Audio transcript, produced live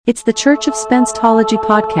It's the Church of Spence-tology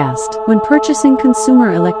podcast. When purchasing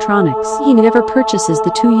consumer electronics, he never purchases the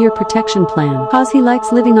 2-year protection plan, cause he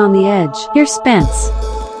likes living on the edge. Here's Spence.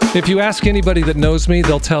 If you ask anybody that knows me,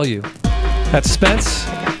 they'll tell you. At Spence,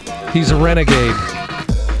 he's a renegade.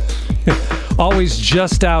 Always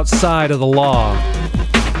just outside of the law.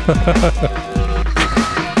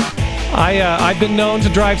 I've been known to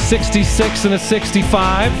drive 66 and a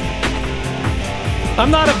 65. I'm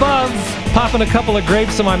not above popping a couple of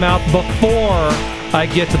grapes in my mouth before I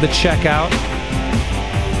get to the checkout.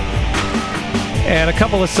 And a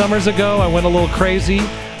couple of summers ago, I went a little crazy.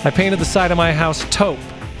 I painted the side of my house taupe,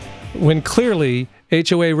 when clearly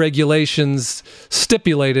HOA regulations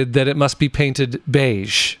stipulated that it must be painted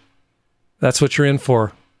beige. That's what you're in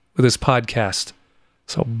for with this podcast.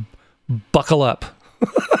 So buckle up.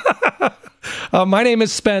 My name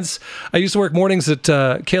is Spence. I used to work mornings at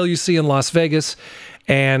KLUC in Las Vegas,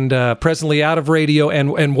 and presently out of radio.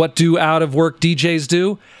 And what do out-of-work DJs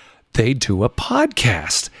do? They do a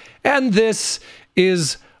podcast. And this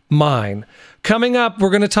is mine. Coming up, we're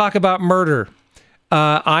going to talk about murder.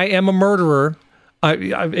 I am a murderer.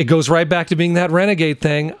 It goes right back to being that renegade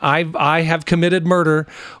thing. I have committed murder.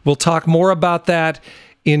 We'll talk more about that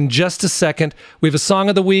in just a second. We have a song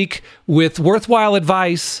of the week with worthwhile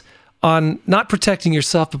advice on not protecting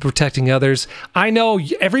yourself, but protecting others. I know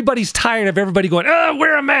everybody's tired of everybody going,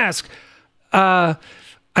 wear a mask. I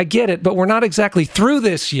get it, but we're not exactly through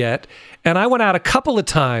this yet. And I went out a couple of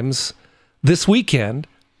times this weekend.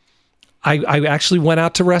 I actually went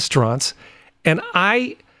out to restaurants, and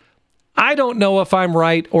I don't know if I'm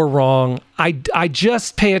right or wrong. I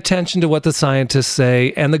just pay attention to what the scientists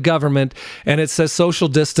say and the government, and it says social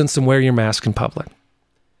distance and wear your mask in public.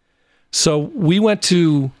 So we went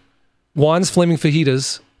to Juan's Flaming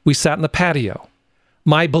Fajitas. We sat in the patio.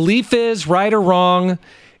 My belief is, right or wrong,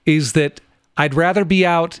 is that I'd rather be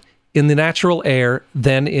out in the natural air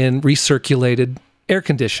than in recirculated air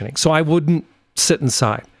conditioning. So I wouldn't sit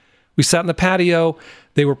inside. We sat in the patio.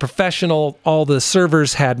 They were professional. All the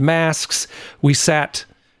servers had masks. We sat,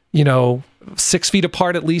 6 feet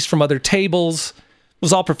apart at least from other tables. It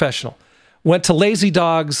was all professional. Went to Lazy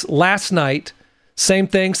Dog's last night. Same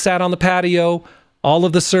thing, sat on the patio. All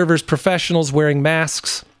of the servers, professionals wearing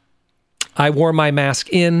masks. I wore my mask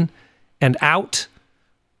in and out.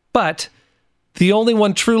 But the only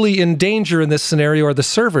one truly in danger in this scenario are the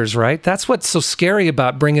servers, right? That's what's so scary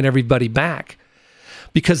about bringing everybody back.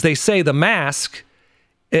 Because they say the mask,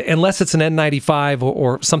 unless it's an N95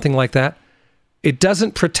 or something like that, it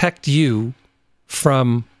doesn't protect you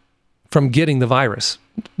from getting the virus.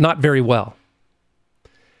 Not very well.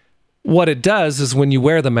 What it does is when you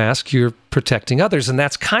wear the mask, you're protecting others. And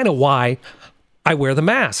that's kind of why I wear the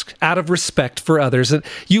mask, out of respect for others. And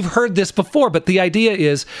you've heard this before, but the idea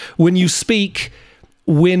is when you speak,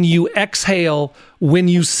 when you exhale, when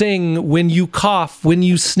you sing, when you cough, when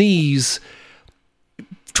you sneeze,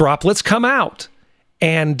 droplets come out.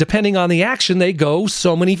 And depending on the action, they go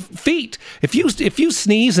so many feet. If you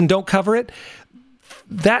sneeze and don't cover it,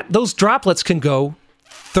 those droplets can go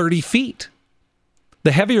 30 feet.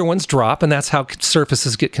 The heavier ones drop, and that's how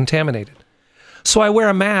surfaces get contaminated. So I wear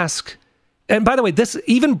a mask. And by the way, this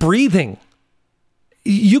even breathing,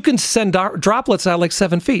 you can send droplets out like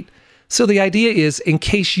 7 feet. So the idea is, in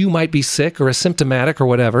case you might be sick or asymptomatic or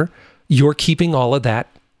whatever, you're keeping all of that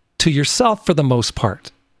to yourself for the most part.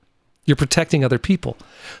 You're protecting other people.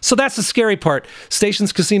 So that's the scary part.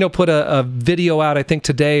 Stations Casino put a video out, I think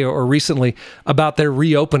today or recently, about their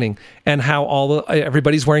reopening and how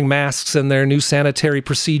everybody's wearing masks and their new sanitary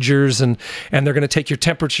procedures, and they're going to take your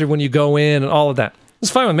temperature when you go in and all of that. It's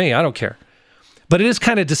fine with me. I don't care. But it is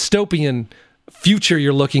kind of dystopian future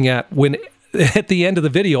you're looking at when, at the end of the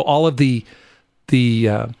video, all of the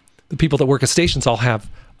people that work at stations all have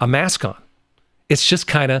a mask on. It's just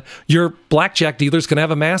kind of, your blackjack dealer's going to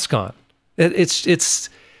have a mask on. It's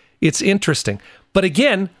interesting. But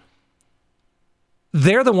again,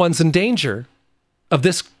 they're the ones in danger of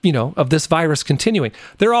this, of this virus continuing.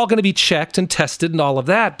 They're all going to be checked and tested and all of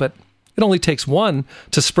that, but it only takes one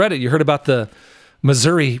to spread it. You heard about the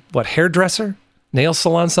Missouri, hairdresser, nail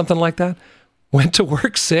salon, something like that? Went to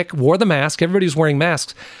work sick, wore the mask. Everybody's wearing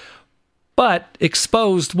masks, but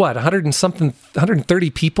exposed 130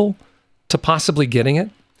 people to possibly getting it.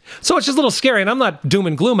 So it's just a little scary, and I'm not doom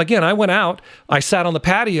and gloom. Again, I went out, I sat on the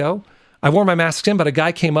patio, I wore my mask in, but a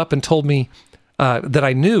guy came up and told me that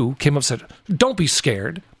I knew, came up and said, "Don't be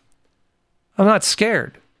scared." I'm not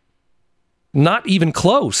scared. Not even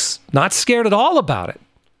close. Not scared at all about it.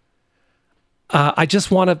 I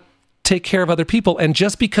just want to take care of other people, and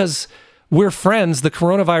just because we're friends, the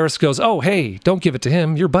coronavirus goes, "Oh, hey, don't give it to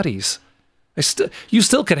him, you're buddies." You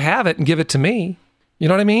still could have it and give it to me. You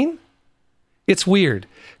know what I mean? It's weird.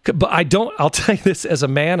 But I'll tell you this as a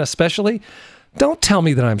man especially, don't tell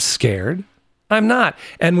me that I'm scared. I'm not.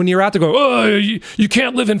 And when you're out there going, oh, you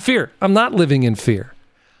can't live in fear. I'm not living in fear.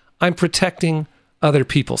 I'm protecting other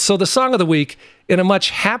people. So the song of the week, in a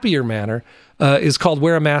much happier manner, is called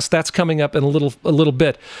Wear a Mask. That's coming up in a little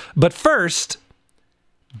bit. But first,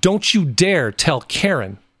 don't you dare tell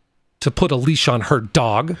Karen to put a leash on her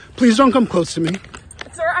dog. Please don't come close to me.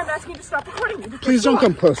 Sir, I'm asking you to stop recording me. Please don't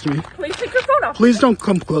come close to me. Please take your phone off. Please don't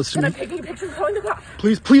come close to me. I'm taking pictures calling the cops.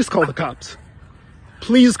 Please call the cops.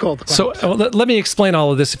 Please call the cops. So let me explain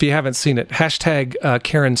all of this if you haven't seen it. Hashtag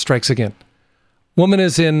Karen Strikes Again. Woman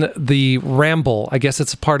is in the Ramble. I guess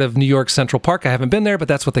it's a part of New York Central Park. I haven't been there, but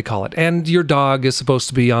that's what they call it. And your dog is supposed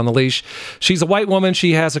to be on the leash. She's a white woman.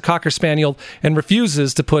 She has a Cocker Spaniel and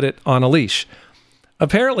refuses to put it on a leash.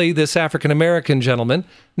 Apparently, this African-American gentleman,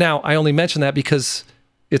 now I only mention that because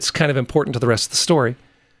it's kind of important to the rest of the story,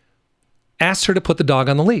 asked her to put the dog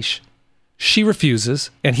on the leash. She refuses,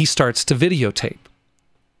 and he starts to videotape.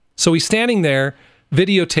 So he's standing there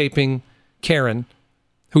videotaping Karen,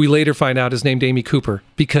 who we later find out is named Amy Cooper,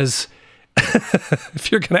 because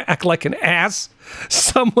if you're going to act like an ass,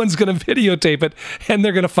 someone's going to videotape it, and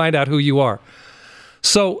they're going to find out who you are.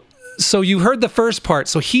 So you heard the first part.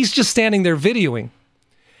 So he's just standing there videoing.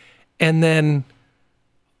 And then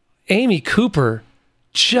Amy Cooper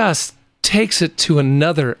just takes it to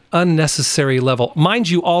another unnecessary level. Mind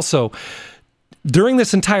you, also, during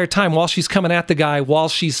this entire time, while she's coming at the guy, while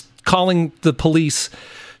she's calling the police,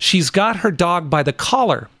 she's got her dog by the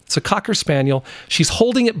collar. It's a Cocker Spaniel. She's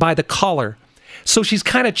holding it by the collar. So she's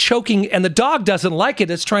kind of choking, and the dog doesn't like it.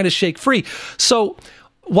 It's trying to shake free. So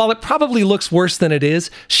while it probably looks worse than it is,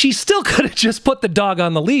 she still could have just put the dog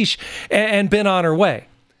on the leash and been on her way.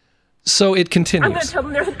 So it continues. I'm going to tell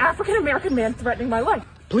them there's an African-American man threatening my life.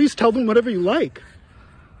 Please tell them whatever you like.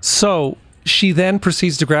 So she then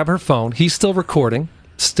proceeds to grab her phone. He's still recording,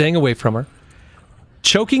 staying away from her,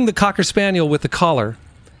 choking the Cocker Spaniel with the collar.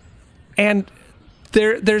 And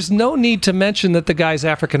there's no need to mention that the guy's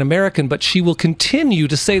African-American, but she will continue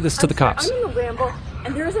to say this to the cops. I'm in the Ramble,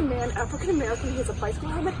 and there is a man, African-American, he has a bicycle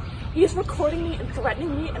helmet. He is recording me and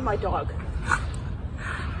threatening me and my dog.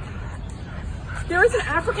 There is an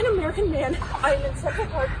African-American man. I am in Central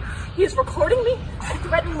Park. He is recording me and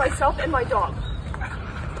threatening myself and my dog.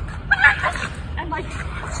 And my...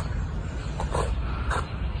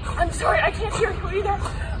 I'm sorry, I can't hear you either.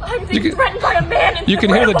 I'm being threatened by a man. You can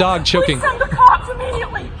hear the dog choking. Please send the cops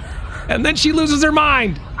immediately. And then she loses her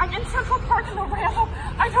mind. I'm in Central Park in the Ramble.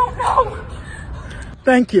 I don't know.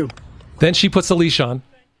 Thank you. Then she puts a leash on.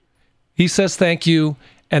 He says thank you,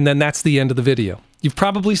 and then that's the end of the video. You've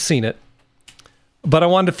probably seen it. But I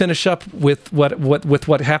wanted to finish up with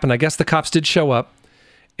what happened. I guess the cops did show up,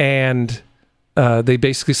 and they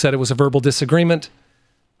basically said it was a verbal disagreement,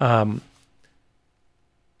 and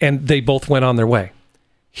they both went on their way.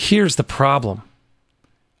 Here's the problem.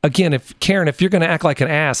 Again, if you're going to act like an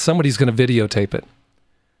ass, somebody's going to videotape it.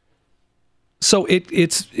 So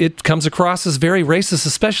it comes across as very racist,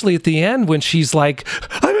 especially at the end when she's like,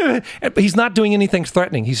 he's not doing anything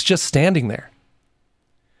threatening. He's just standing there.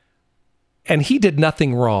 And he did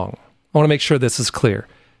nothing wrong. I want to make sure this is clear.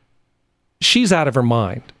 She's out of her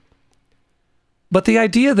mind. But the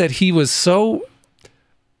idea that he was so...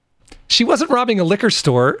 She wasn't robbing a liquor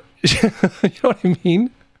store. You know what I mean?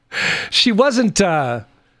 She wasn't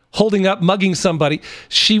holding up, mugging somebody.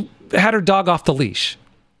 She had her dog off the leash.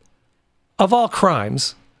 Of all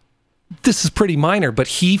crimes, this is pretty minor, but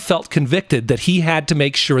he felt convicted that he had to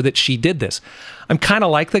make sure that she did this. I'm kind of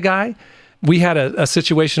like the guy. We had a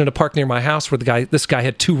situation at a park near my house where this guy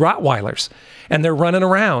had two Rottweilers, and they're running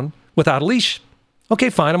around without a leash. Okay,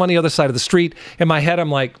 fine. I'm on the other side of the street. In my head, I'm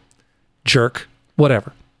like, jerk,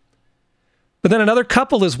 whatever. But then another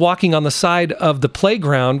couple is walking on the side of the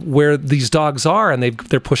playground where these dogs are, and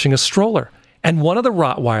they're pushing a stroller. And one of the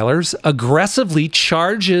Rottweilers aggressively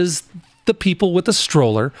charges the people with the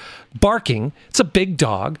stroller, barking. It's a big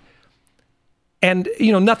dog. And,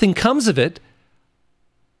 nothing comes of it.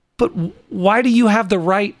 But why do you have the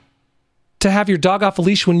right to have your dog off a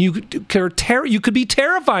leash when you could be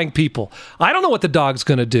terrifying people? I don't know what the dog's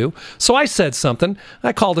going to do. So I said something.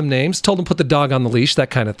 I called him names, told him put the dog on the leash,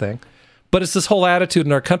 that kind of thing. But it's this whole attitude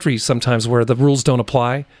in our country sometimes where the rules don't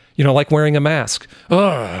apply. Like wearing a mask.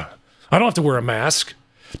 I don't have to wear a mask.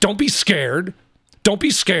 Don't be scared. Don't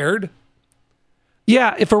be scared.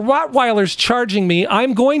 Yeah, if a Rottweiler's charging me,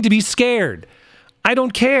 I'm going to be scared. I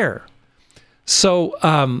don't care. So,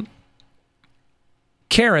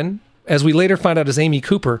 Karen, as we later find out is Amy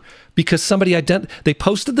Cooper, because somebody they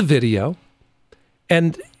posted the video,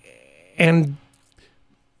 and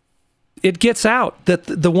it gets out that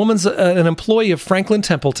the woman's an employee of Franklin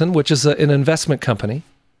Templeton, which is an investment company.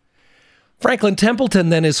 Franklin Templeton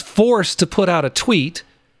then is forced to put out a tweet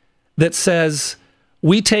that says,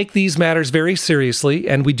 "We take these matters very seriously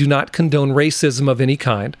and we do not condone racism of any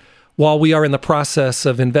kind. While we are in the process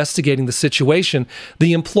of investigating the situation,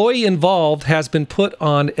 the employee involved has been put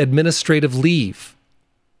on administrative leave."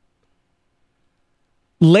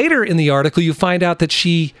 Later in the article, you find out that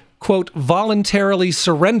she, quote, voluntarily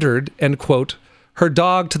surrendered, end quote, her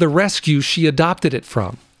dog to the rescue she adopted it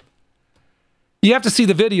from. You have to see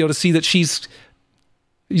the video to see that she's,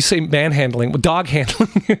 you say manhandling, dog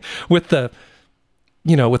handling with the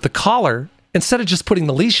collar instead of just putting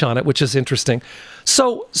the leash on it, which is interesting.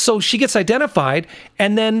 So she gets identified,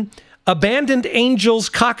 and then Abandoned Angels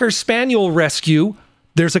Cocker Spaniel Rescue,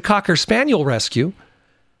 there's a Cocker Spaniel rescue,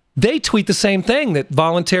 they tweet the same thing, that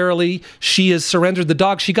voluntarily she has surrendered the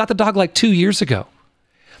dog. She got the dog like 2 years ago.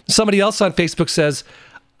 Somebody else on Facebook says,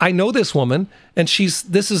 "I know this woman, and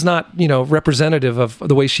this is not, representative of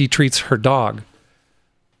the way she treats her dog."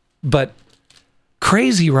 But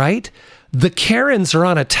crazy, right? The Karens are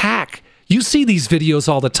on attack. You see these videos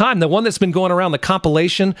all the time. The one that's been going around, the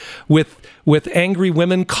compilation with angry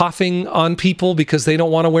women coughing on people because they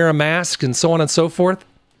don't want to wear a mask and so on and so forth.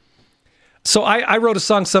 So I wrote a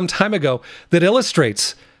song some time ago that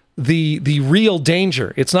illustrates the real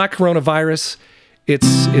danger. It's not coronavirus.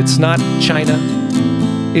 It's not China.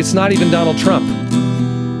 It's not even Donald Trump.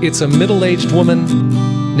 It's a middle-aged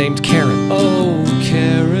woman named Karen. Oh,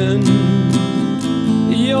 Karen,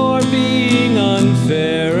 you're being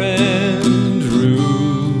unfair and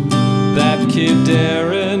rude. That kid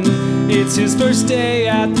Darren, it's his first day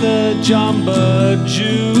at the Jamba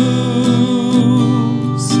Juice.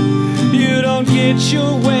 You don't get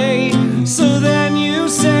your way, so then you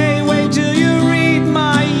say, wait till you read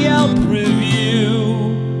my Yelp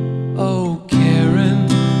review. Oh, Karen,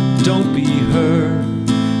 don't be her.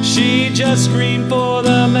 She just screamed for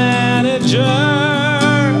the manager.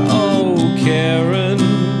 Oh, Karen,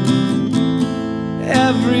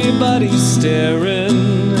 everybody's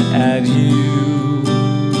staring at you.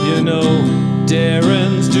 You know,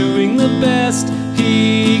 Darren's doing the best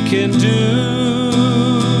he can do.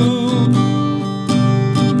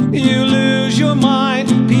 You lose your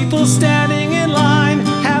mind. People standing in line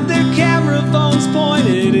have their camera phones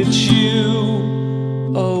pointed at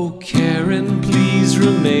you. Oh, Karen, please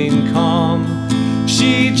remain calm.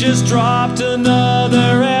 She just dropped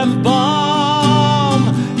another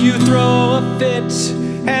F-bomb. You throw a fit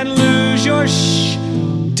and lose your shh.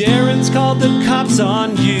 Darren's called the cops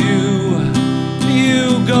on you.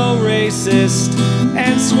 You go racist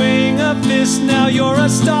and swing a fist. Now you're a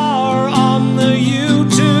star on the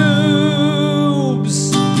YouTubes.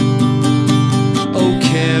 Oh,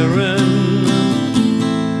 Karen,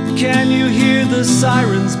 can you hear the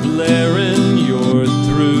sirens blaring? You're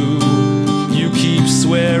through. You keep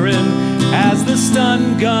swearing as the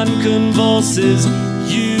stun gun convulses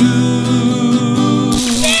you.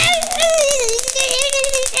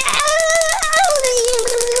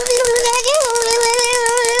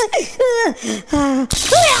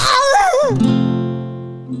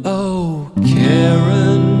 Oh,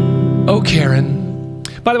 Karen. Oh, Karen.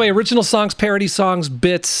 By the way, original songs, parody songs,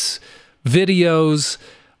 bits, videos,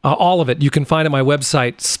 all of it. You can find at my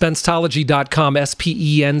website, Spencetology.com,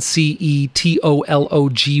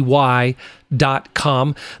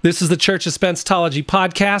 SPENCETOLOGY.com. This is the Church of Spencetology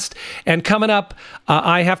podcast. And coming up,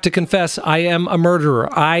 I have to confess, I am a murderer.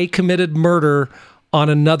 I committed murder on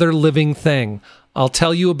another living thing. I'll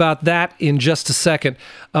tell you about that in just a second.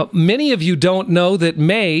 Many of you don't know that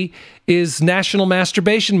May is National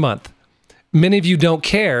Masturbation Month. Many of you don't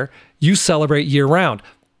care. You celebrate year-round.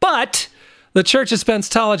 But the Church of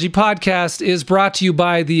Spencetology podcast is brought to you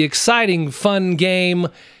by the exciting, fun game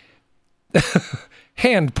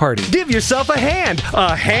Hand Party. Give yourself a hand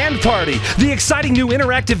party. The exciting new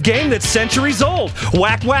interactive game that's centuries old.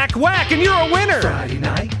 Whack, whack, whack, and you're a winner. Friday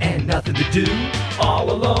night and nothing to do. All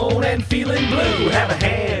alone and feeling blue. Have a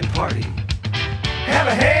hand party. Have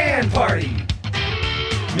a hand party.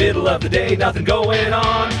 Middle of the day, nothing going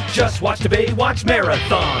on. Just watch the Baywatch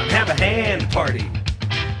marathon. Have a hand party.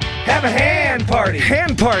 Have a hand party.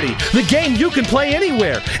 Hand Party, the game you can play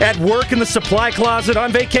anywhere. At work, in the supply closet,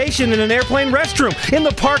 on vacation, in an airplane restroom, in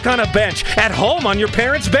the park on a bench, at home on your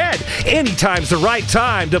parents' bed. Anytime's the right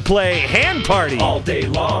time to play Hand Party. All day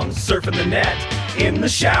long, surfing the net. In the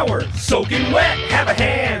shower, soaking wet. Have a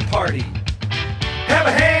hand party. Have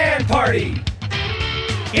a hand party.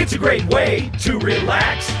 It's a great way to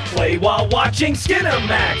relax. Play while watching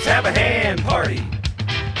Skinamax. Have a hand party.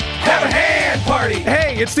 Have a hand party.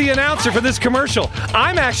 Hey, it's the announcer for this commercial.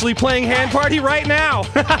 I'm actually playing Hand Party right now.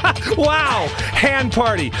 Wow, Hand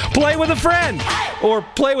Party. Play with a friend. Or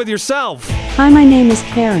play with yourself. Hi, my name is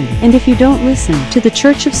Karen, and if you don't listen to the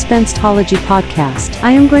Church of Spence-tology podcast,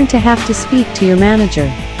 I am going to have to speak to your manager.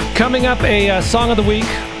 Coming up, a song of the week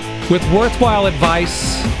with worthwhile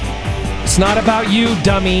advice. It's not about you,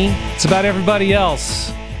 dummy. It's about everybody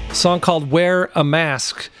else. A song called Wear a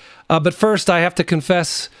Mask. But first, I have to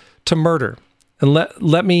confess to murder. And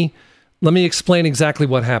let me explain exactly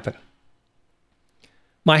what happened.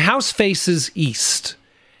 My house faces east.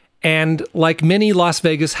 And like many Las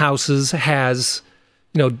Vegas houses, has,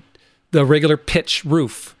 the regular pitch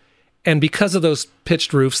roof. And because of those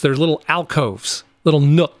pitched roofs, there's little alcoves, little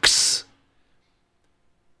nooks.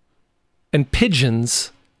 And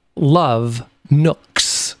pigeons love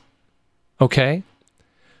nooks. Okay?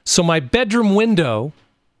 So my bedroom window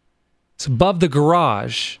is above the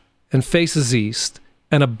garage and faces east.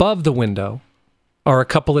 And above the window are a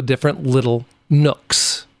couple of different little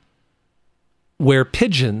nooks where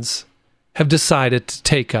pigeons have decided to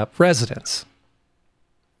take up residence.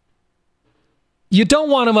 You don't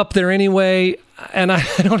want them up there anyway, and I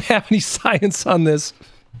don't have any science on this,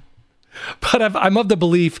 but I'm of the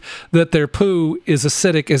belief that their poo is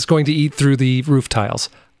acidic, is going to eat through the roof tiles.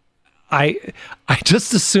 I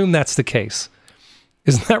just assume that's the case.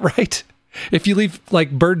 Isn't that right? If you leave like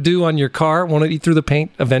bird dew on your car, won't it eat through the paint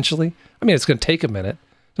eventually? I mean, it's going to take a minute.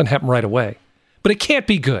 It doesn't happen right away, but it can't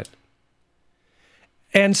be good.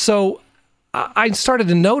 And so I started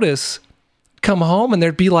to notice, come home and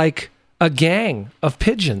there'd be like a gang of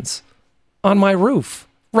pigeons on my roof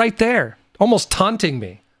right there, almost taunting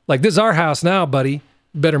me. Like, this is our house now, buddy.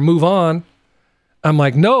 Better move on. I'm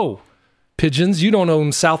like, no, pigeons, you don't own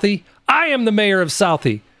Southie. I am the mayor of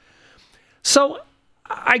Southie. So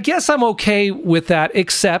I guess I'm okay with that,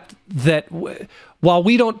 except that while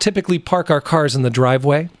we don't typically park our cars in the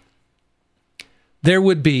driveway, there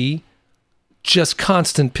would be just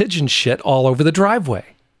constant pigeon shit all over the driveway.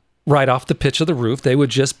 Right off the pitch of the roof, they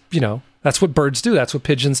would just, that's what birds do. That's what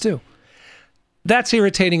pigeons do. That's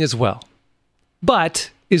irritating as well.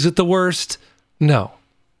 But is it the worst? No.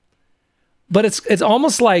 But it's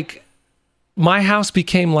almost like my house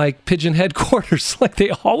became like pigeon headquarters. Like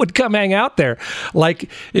they all would come hang out there. Like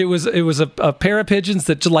it was a pair of pigeons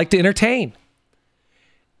that just like to entertain.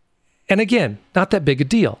 And again, not that big a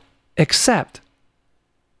deal, except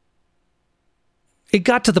it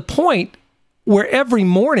got to the point where every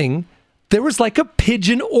morning there was like a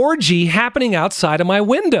pigeon orgy happening outside of my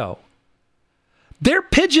window. They're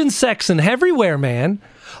pigeon sexing everywhere, man.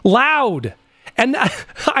 Loud. And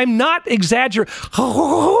I'm not exaggerating.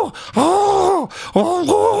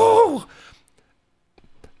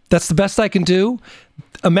 That's the best I can do.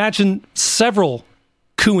 Imagine several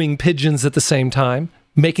cooing pigeons at the same time,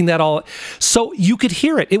 making that all. So you could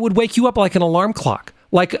hear it. It would wake you up like an alarm clock.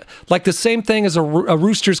 Like the same thing as a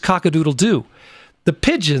rooster's cock-a-doodle-doo. The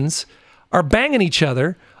pigeons are banging each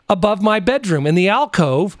other above my bedroom in the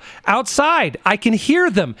alcove outside. I can hear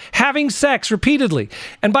them having sex repeatedly.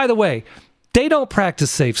 And by the way, they don't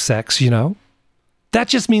practice safe sex, That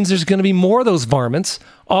just means there's going to be more of those varmints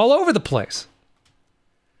all over the place.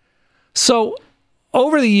 So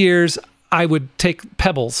over the years, I would take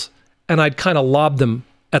pebbles and I'd kind of lob them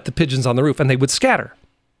at the pigeons on the roof and they would scatter.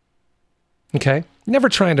 Okay? Never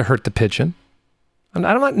trying to hurt the pigeon. I'm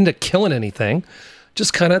not into killing anything.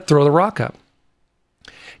 Just kind of throw the rock up.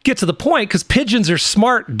 Get to the point, because pigeons are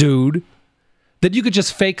smart, dude, that you could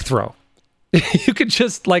just fake throw. You could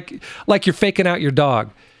just, like you're faking out your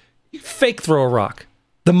dog. You fake throw a rock.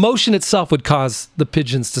 The motion itself would cause the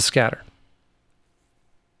pigeons to scatter.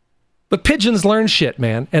 But pigeons learn shit,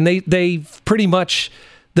 man. And they pretty much,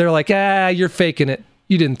 they're like, you're faking it.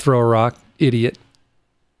 You didn't throw a rock, idiot.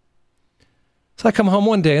 So I come home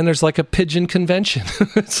one day and there's like a pigeon convention.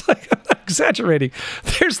 It's like, I'm not exaggerating.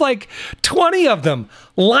 There's like 20 of them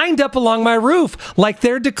lined up along my roof like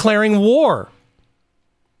they're declaring war.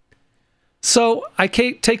 So I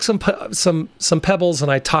take some pebbles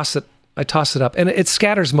and I toss it up and it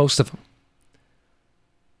scatters most of them.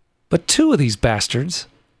 But two of these bastards,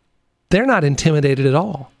 they're not intimidated at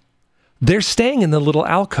all. They're staying in the little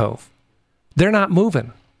alcove. They're not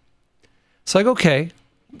moving. It's like, okay,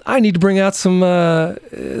 I need to bring out some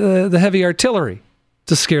the heavy artillery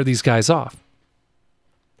to scare these guys off.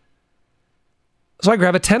 So I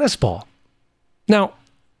grab a tennis ball. Now,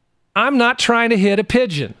 I'm not trying to hit a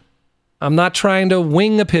pigeon. I'm not trying to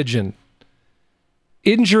wing a pigeon,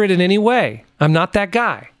 injure it in any way. I'm not that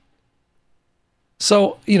guy.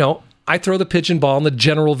 So, I throw the pigeon ball in the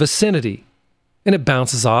general vicinity, and it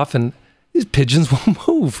bounces off, and These pigeons won't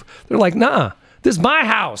move. They're like, nah, this is my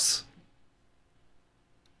house.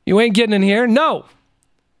 You ain't getting in here? No.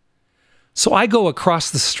 So I go across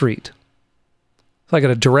the street. So I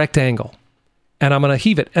got a direct angle. And I'm going to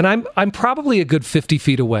heave it. And I'm probably a good 50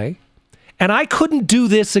 feet away. And I couldn't do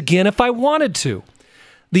this again if I wanted to.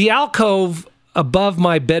 The alcove above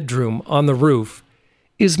my bedroom on the roof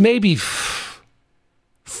is maybe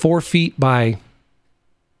 4 feet by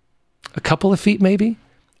a couple of feet maybe.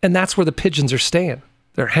 And that's where the pigeons are staying.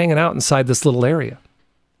 They're hanging out inside this little area.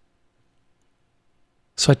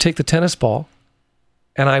 So I take the tennis ball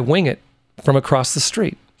and I wing it from across the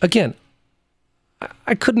street. Again,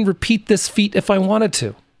 I couldn't repeat this feat if I wanted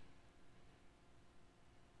to.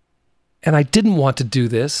 And I didn't want to do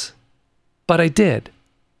this, but I did.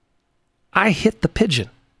 I hit the pigeon.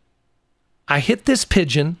 I hit this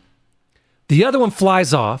pigeon. The other one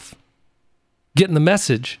flies off, getting the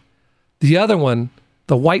message. The other one,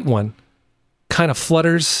 the white one, kind of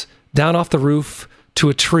flutters down off the roof to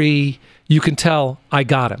a tree. You can tell I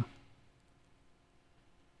got him.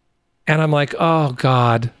 And I'm like, oh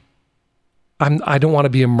God, I don't want to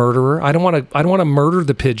be a murderer. I don't want to murder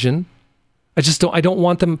the pigeon. I don't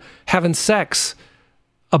want them having sex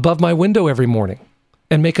above my window every morning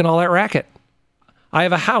and making all that racket. I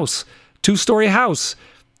have a house, 2-story house.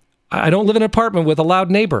 I don't live in an apartment with a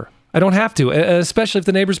loud neighbor. I don't have to, especially if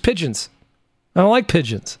the neighbor's pigeons. I don't like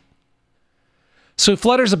pigeons. So he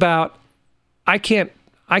flutters about. I can't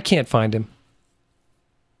find him.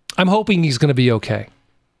 I'm hoping he's going to be okay.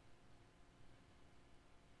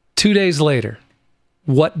 2 days later,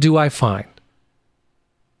 what do I find?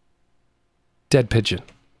 Dead pigeon.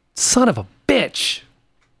 Son of a bitch.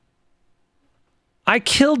 I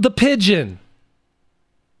killed the pigeon.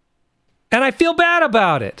 And I feel bad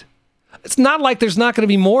about it. It's not like there's not going to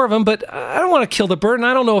be more of them, but I don't want to kill the bird. And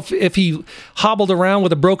I don't know if he hobbled around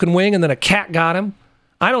with a broken wing and then a cat got him.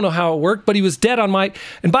 I don't know how it worked, but he was dead on my...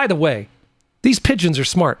 And by the way, these pigeons are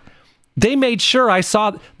smart. They made sure I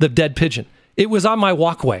saw the dead pigeon. It was on my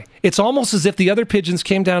walkway. It's almost as if the other pigeons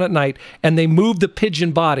came down at night and they moved the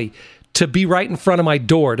pigeon body to be right in front of my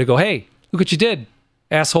door to go, hey, look what you did,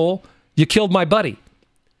 asshole. You killed my buddy.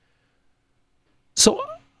 So,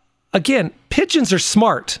 again, pigeons are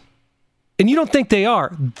smart. And you don't think they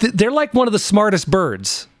are. They're like one of the smartest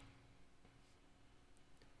birds.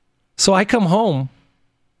 So I come home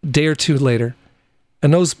a day or two later,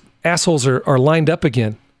 and those assholes are lined up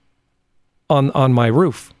again on my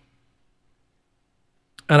roof.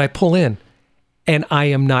 And I pull in, and I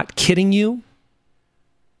am not kidding you.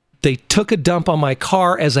 They took a dump on my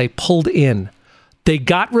car as I pulled in. They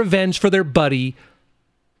got revenge for their buddy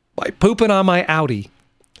by pooping on my Audi.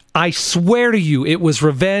 I swear to you, it was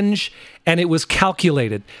revenge, and it was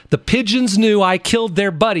calculated. The pigeons knew I killed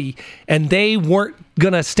their buddy, and they weren't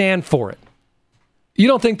going to stand for it. You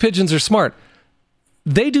don't think pigeons are smart.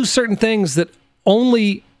 They do certain things that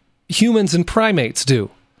only humans and primates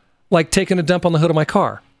do, like taking a dump on the hood of my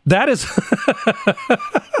car. That is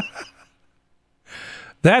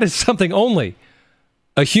that is something only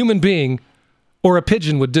a human being or a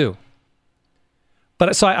pigeon would do.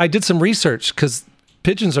 But so I did some research because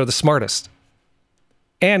pigeons are the smartest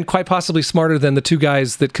and quite possibly smarter than the two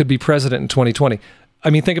guys that could be president in 2020. I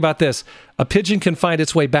mean, think about this. A pigeon can find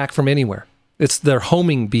its way back from anywhere. It's their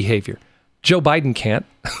homing behavior. Joe Biden can't.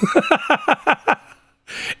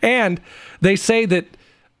 And they say that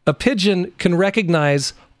a pigeon can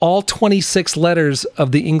recognize all 26 letters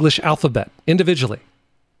of the English alphabet individually.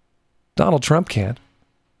 Donald Trump can't.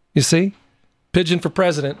 You see? Pigeon for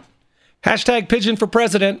president. Hashtag pigeon for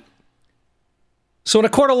president. So in a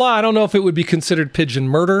court of law, I don't know if it would be considered pigeon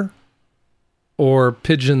murder or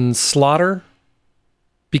pigeon slaughter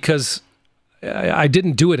because I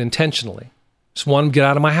didn't do it intentionally. Just wanted to get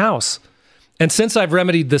out of my house. And since I've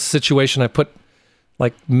remedied this situation, I put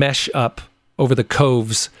like mesh up over the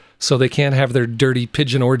coves so they can't have their dirty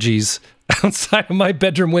pigeon orgies outside of my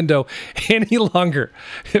bedroom window any longer.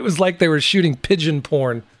 It was like they were shooting pigeon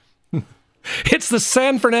porn. It's the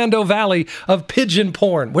San Fernando Valley of pigeon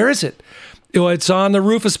porn. Where is it? Oh, it's on the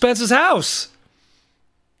roof of Spence's house.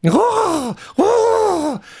 Oh,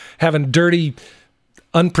 oh, having dirty,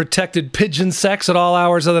 unprotected pigeon sex at all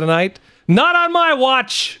hours of the night. Not on my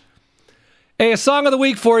watch. Hey, a song of the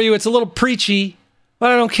week for you. It's a little preachy,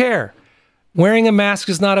 but I don't care. Wearing a mask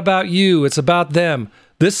is not about you. It's about them.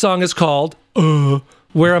 This song is called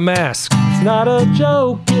Wear a Mask. It's not a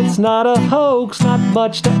joke, it's not a hoax, not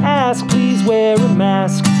much to ask, please wear a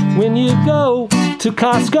mask. When you go to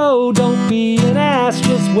Costco, don't be an ass,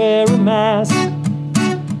 just wear a mask.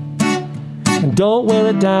 And don't wear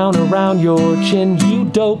it down around your chin, you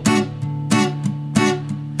dope.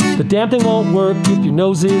 The damn thing won't work if your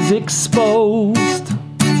nose is exposed.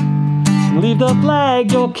 Leave the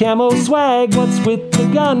flag, your camo swag. What's with the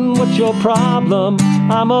gun? What's your problem?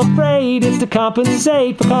 I'm afraid it's to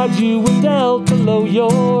compensate for cards you were dealt below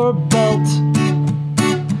your belt.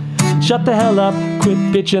 Shut the hell up, quit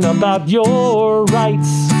bitching about your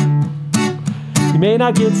rights. You may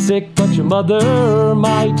not get sick, but your mother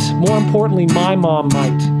might. More importantly, my mom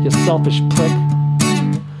might, you selfish prick.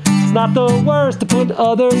 It's not the worst to put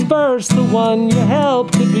others first. The one you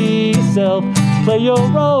help could be yourself. Play your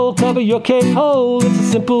role, cover your cape hole. It's a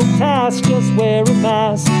simple task, just wear a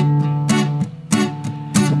mask.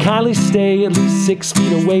 And kindly stay at least 6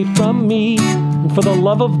 feet away from me. And for the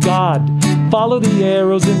love of God, follow the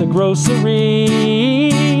arrows in the grocery.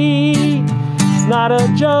 It's not a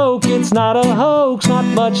joke, it's not a hoax, not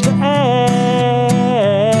much to ask.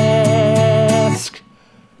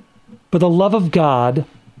 For the love of God,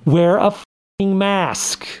 wear a f***ing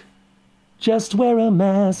mask. Just wear a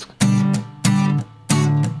mask.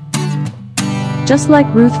 Just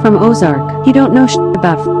like Ruth from Ozark, he don't know shit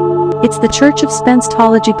about It's the Church of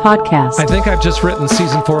Spence-tology podcast. I think I've just written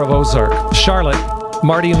season 4 of Ozark. Charlotte,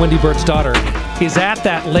 Marty and Wendy Bird's daughter, is at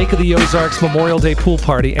that Lake of the Ozarks Memorial Day pool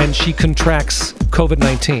party, and she contracts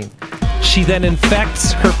COVID-19. She then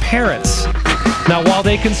infects her parents. Now, while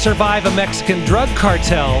they can survive a Mexican drug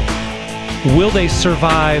cartel, will they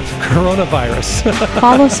survive coronavirus?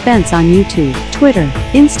 Follow Spence on YouTube, Twitter,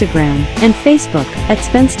 Instagram, and Facebook at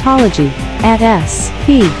Spence-tology, at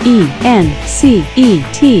SPENCETOLOGY,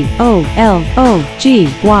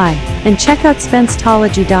 and check out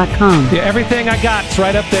SpenceTology.com. Yeah, everything I got is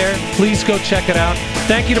right up there. Please go check it out.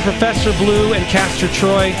 Thank you to Professor Blue and Castor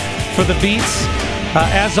Troy for the beats.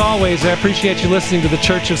 As always, I appreciate you listening to the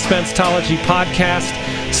Church of Spence-tology podcast.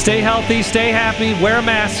 Stay healthy, stay happy, wear a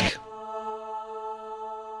mask.